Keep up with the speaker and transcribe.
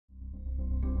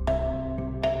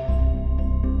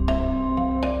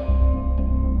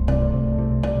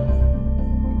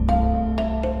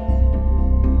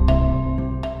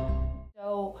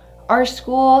Our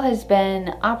school has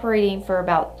been operating for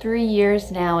about 3 years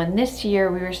now, and this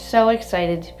year we were so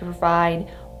excited to provide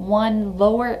one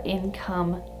lower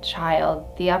income child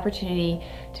the opportunity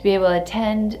to be able to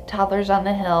attend Toddlers on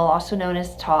the Hill, also known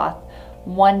as toth,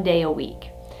 1 day a week.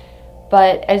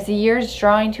 But as the year is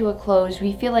drawing to a close,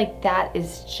 we feel like that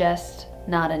is just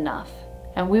not enough.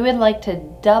 And we would like to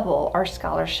double our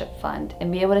scholarship fund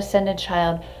and be able to send a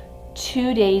child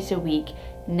 2 days a week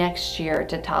next year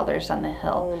to Toddlers on the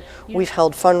Hill. We've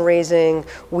held fundraising,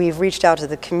 we've reached out to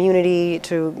the community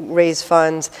to raise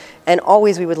funds, and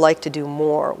always we would like to do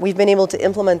more. We've been able to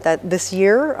implement that this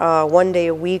year, 1 day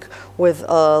a week, with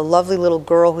a lovely little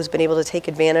girl who's been able to take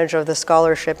advantage of the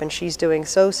scholarship, and she's doing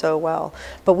so well.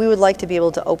 But we would like to be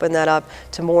able to open that up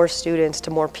to more students, to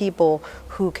more people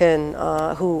who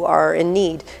are in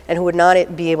need and who would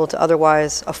not be able to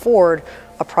otherwise afford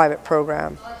a private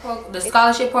program. The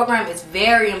scholarship program is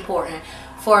very important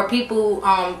for people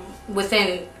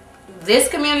within this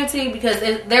community, because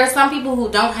there are some people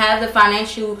who don't have the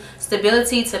financial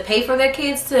stability to pay for their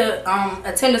kids to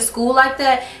attend a school like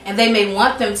that, and they may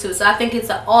want them to. So I think it's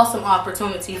an awesome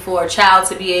opportunity for a child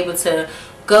to be able to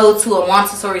go to a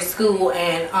Montessori school,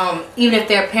 and even if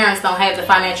their parents don't have the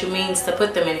financial means to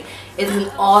put them in it, it's an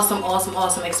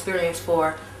awesome experience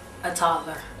for a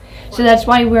toddler. So that's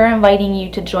why we're inviting you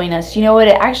to join us. You know what,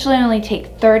 it actually only takes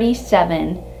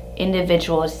 37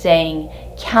 individuals saying,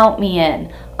 count me in,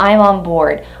 I'm on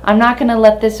board, I'm not going to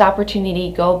let this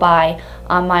opportunity go by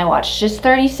on my watch. Just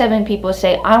 37 people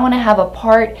say, I want to have a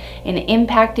part in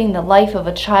impacting the life of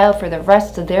a child for the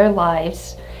rest of their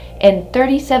lives. And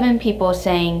 37 people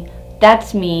saying,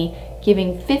 that's me,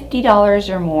 giving $50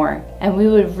 or more, and we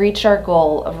would reach our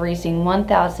goal of raising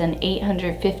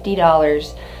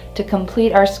 $1,850 to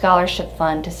complete our scholarship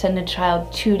fund to send a child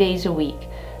 2 days a week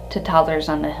to Toddlers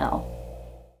on the Hill.